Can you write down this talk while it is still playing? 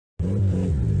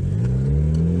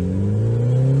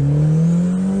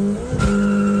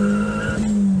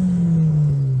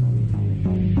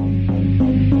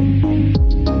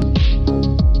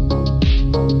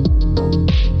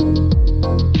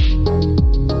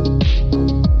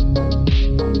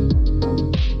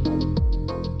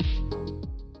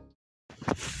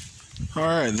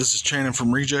Hi, this is Channon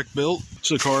from Reject Built. It's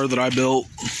a car that I built,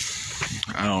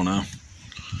 I don't know,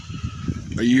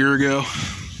 a year ago.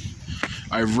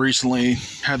 I've recently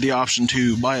had the option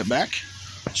to buy it back.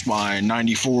 It's my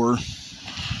 94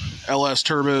 LS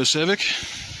Turbo Civic,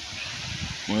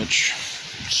 which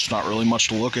is not really much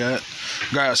to look at.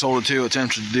 The guy I sold it to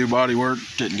attempted to do body work,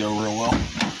 didn't go real well.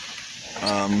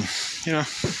 You know,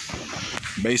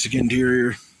 basic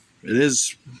interior. It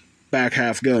is back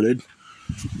half gutted.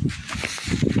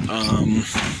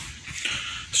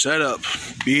 Setup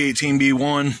B18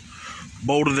 B1,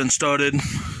 bolted and studded.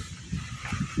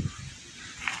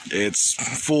 It's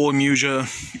full Amuja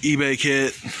eBay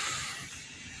kit.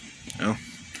 You know,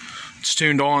 it's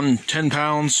tuned on 10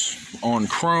 pounds on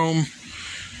chrome.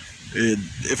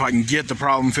 If I can get the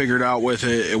problem figured out with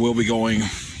it, it will be going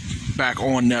back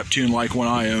on Neptune like when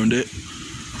I owned it.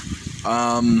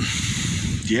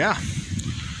 Yeah.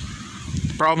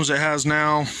 The problems it has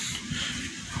now,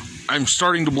 I'm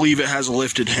starting to believe it has a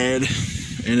lifted head,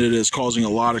 and it is causing a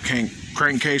lot of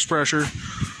crankcase pressure.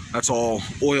 That's all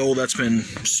oil that's been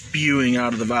spewing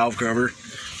out of the valve cover.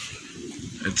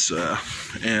 It's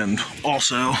and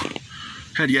also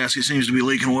head gasket seems to be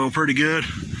leaking oil pretty good.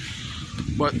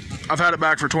 But I've had it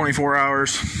back for 24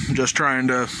 hours. I'm just trying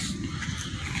to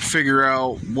figure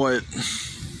out what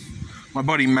my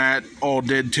buddy Matt all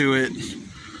did to it.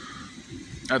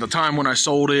 At the time when I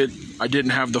sold it, I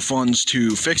didn't have the funds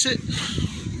to fix it,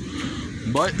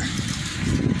 but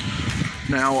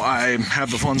now I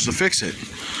have the funds to fix it.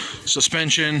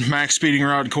 Suspension, max speeding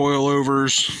rod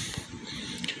coilovers,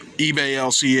 eBay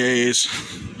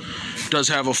LCAs, does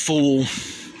have a full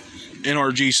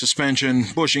NRG suspension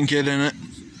bushing kit in it,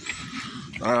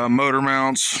 motor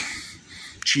mounts,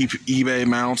 cheap eBay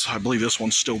mounts. I believe this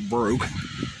one's still broke.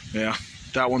 Yeah,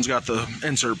 that one's got the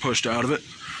insert pushed out of it.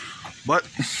 But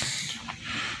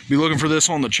be looking for this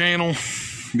on the channel,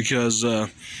 because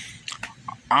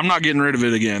I'm not getting rid of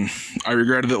it again. I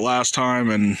regretted it last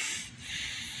time, and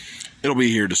it'll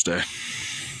be here to stay.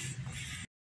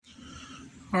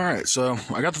 Alright, so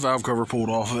I got the valve cover pulled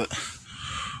off of it.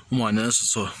 Don't mind this,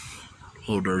 it's a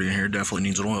little dirty in here, definitely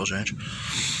needs an oil change.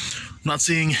 I'm not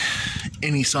seeing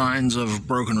any signs of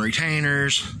broken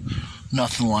retainers,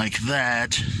 nothing like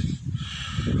that.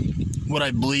 What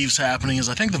I believe is happening is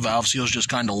I think the valve seals just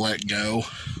kind of let go.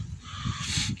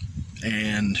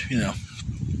 And, you know,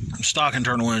 stock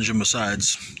internal engine,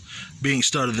 besides being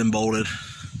studded and bolted,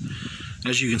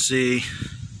 as you can see,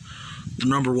 the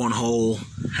number one hole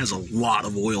has a lot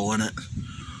of oil in it.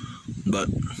 But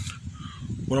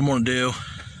what I'm going to do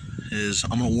is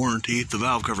I'm going to warranty the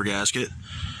valve cover gasket,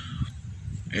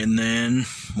 and then,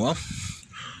 well,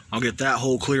 I'll get that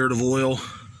hole cleared of oil,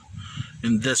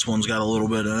 and this one's got a little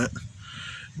bit in it.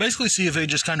 Basically see if it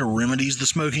just kind of remedies the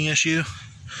smoking issue,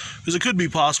 because it could be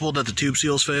possible that the tube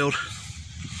seals failed,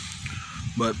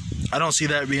 but I don't see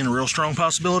that being a real strong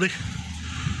possibility.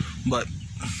 But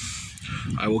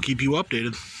I will keep you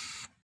updated.